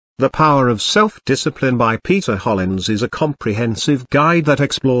The Power of Self-Discipline by Peter Hollins is a comprehensive guide that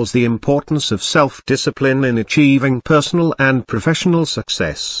explores the importance of self-discipline in achieving personal and professional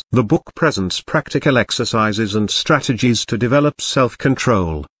success. The book presents practical exercises and strategies to develop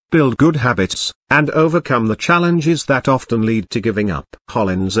self-control, build good habits, and overcome the challenges that often lead to giving up.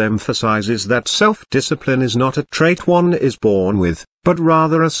 Hollins emphasizes that self-discipline is not a trait one is born with, but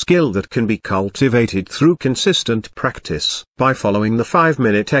rather a skill that can be cultivated through consistent practice. By following the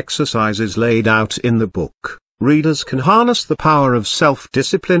 5-minute exercises laid out in the book, readers can harness the power of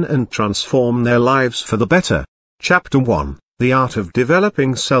self-discipline and transform their lives for the better. Chapter 1. The Art of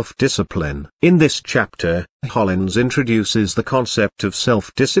Developing Self-Discipline. In this chapter, Hollins introduces the concept of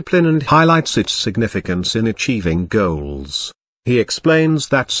self-discipline and highlights its significance in achieving goals. He explains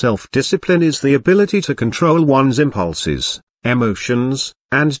that self-discipline is the ability to control one's impulses, emotions,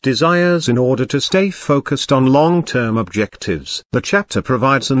 and desires in order to stay focused on long-term objectives. The chapter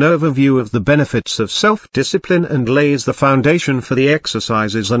provides an overview of the benefits of self-discipline and lays the foundation for the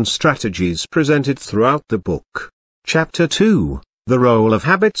exercises and strategies presented throughout the book. Chapter 2. The Role of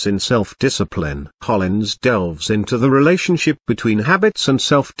Habits in Self-Discipline. Hollins delves into the relationship between habits and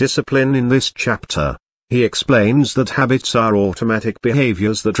self-discipline in this chapter. He explains that habits are automatic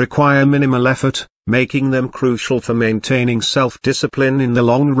behaviors that require minimal effort, making them crucial for maintaining self-discipline in the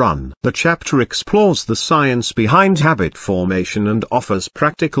long run. The chapter explores the science behind habit formation and offers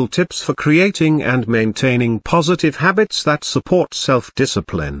practical tips for creating and maintaining positive habits that support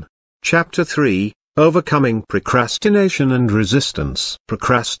self-discipline. Chapter 3. Overcoming procrastination and resistance.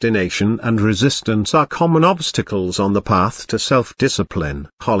 Procrastination and resistance are common obstacles on the path to self-discipline.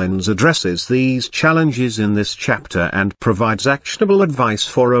 Hollins addresses these challenges in this chapter and provides actionable advice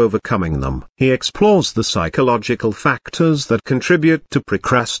for overcoming them. He explores the psychological factors that contribute to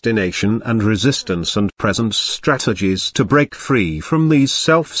procrastination and resistance and presents strategies to break free from these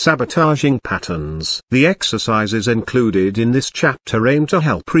self-sabotaging patterns. The exercises included in this chapter aim to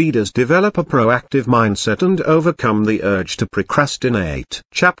help readers develop a proactive mindset and overcome the urge to procrastinate.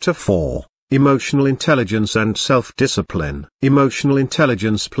 Chapter 4. Emotional Intelligence and Self-Discipline. Emotional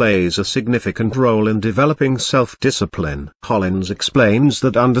intelligence plays a significant role in developing self-discipline. Hollins explains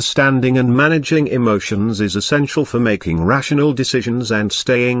that understanding and managing emotions is essential for making rational decisions and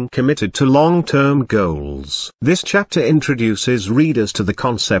staying committed to long-term goals. This chapter introduces readers to the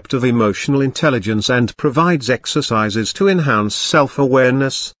concept of emotional intelligence and provides exercises to enhance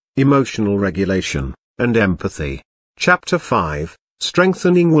self-awareness, emotional regulation, and empathy. Chapter 5.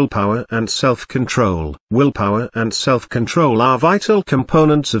 Strengthening Willpower and Self-Control. Willpower and self-control are vital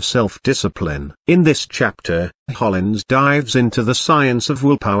components of self-discipline. In this chapter, Hollins dives into the science of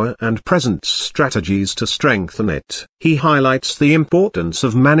willpower and presents strategies to strengthen it. He highlights the importance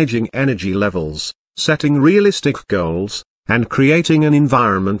of managing energy levels, setting realistic goals, and creating an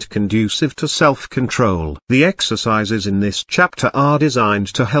environment conducive to self-control. The exercises in this chapter are designed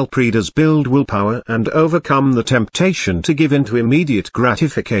to help readers build willpower and overcome the temptation to give in to immediate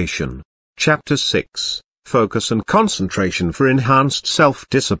gratification. Chapter 6. Focus and Concentration for Enhanced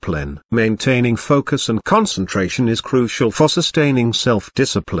Self-Discipline. Maintaining focus and concentration is crucial for sustaining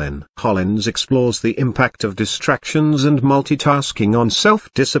self-discipline. Hollins explores the impact of distractions and multitasking on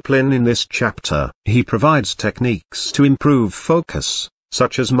self-discipline in this chapter. He provides techniques to improve focus,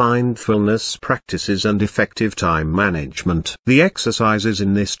 such as mindfulness practices and effective time management. The exercises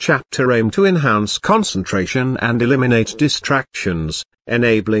in this chapter aim to enhance concentration and eliminate distractions,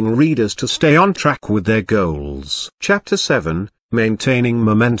 enabling readers to stay on track with their goals. Chapter 7. Maintaining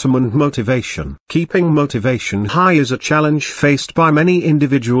Momentum and Motivation. Keeping motivation high is a challenge faced by many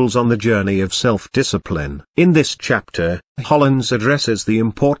individuals on the journey of self-discipline. In this chapter, Hollins addresses the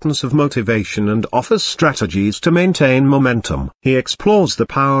importance of motivation and offers strategies to maintain momentum. He explores the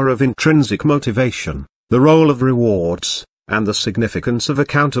power of intrinsic motivation, the role of rewards, and the significance of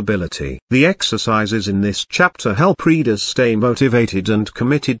accountability. The exercises in this chapter help readers stay motivated and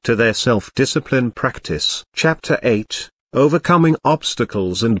committed to their self-discipline practice. Chapter 8. Overcoming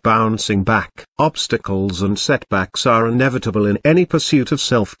Obstacles and Bouncing Back. Obstacles and setbacks are inevitable in any pursuit of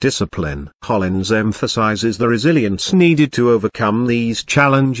self-discipline. Hollins emphasizes the resilience needed to overcome these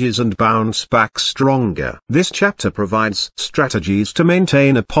challenges and bounce back stronger. This chapter provides strategies to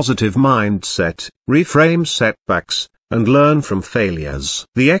maintain a positive mindset, reframe setbacks, and learn from failures.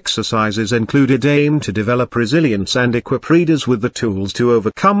 The exercises included aim to develop resilience and equip readers with the tools to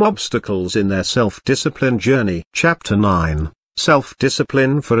overcome obstacles in their self-discipline journey. Chapter 9.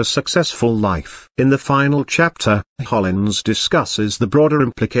 Self-Discipline for a Successful Life. In the final chapter, Hollins discusses the broader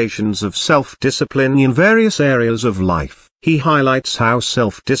implications of self-discipline in various areas of life. He highlights how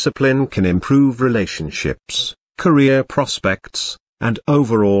self-discipline can improve relationships, career prospects, and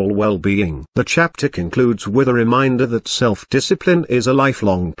overall well-being. The chapter concludes with a reminder that self-discipline is a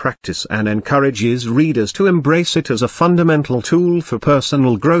lifelong practice and encourages readers to embrace it as a fundamental tool for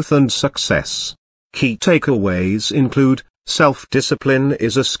personal growth and success. Key takeaways include: self-discipline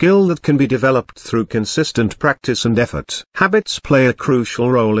is a skill that can be developed through consistent practice and effort. Habits play a crucial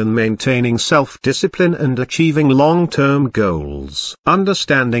role in maintaining self-discipline and achieving long-term goals.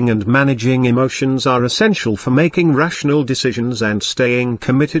 Understanding and managing emotions are essential for making rational decisions and staying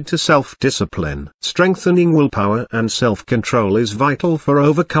committed to self-discipline. Strengthening willpower and self-control is vital for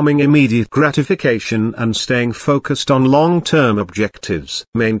overcoming immediate gratification and staying focused on long-term objectives.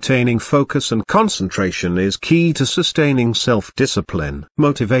 Maintaining focus and concentration is key to sustaining self-discipline.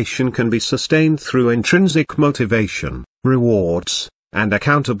 Motivation can be sustained through intrinsic motivation, rewards, and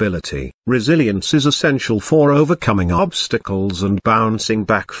accountability. Resilience is essential for overcoming obstacles and bouncing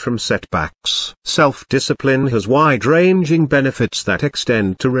back from setbacks. Self-discipline has wide-ranging benefits that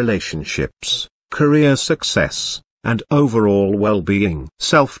extend to relationships, career success, and overall well-being.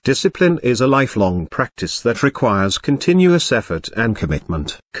 Self-discipline is a lifelong practice that requires continuous effort and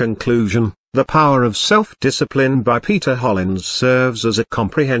commitment. Conclusion: The Power of Self-Discipline by Peter Hollins serves as a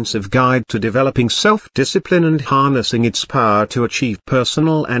comprehensive guide to developing self-discipline and harnessing its power to achieve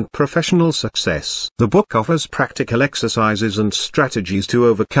personal and professional success. The book offers practical exercises and strategies to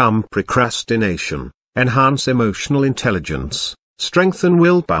overcome procrastination, enhance emotional intelligence, strengthen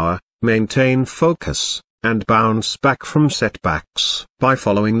willpower, maintain focus, and bounce back from setbacks. By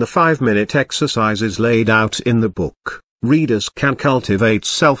following the 5-minute exercises laid out in the book, readers can cultivate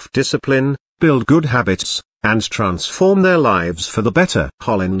self-discipline, build good habits, and transform their lives for the better.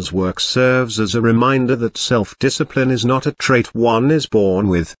 Hollins' work serves as a reminder that self-discipline is not a trait one is born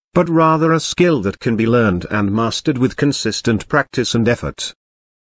with, but rather a skill that can be learned and mastered with consistent practice and effort.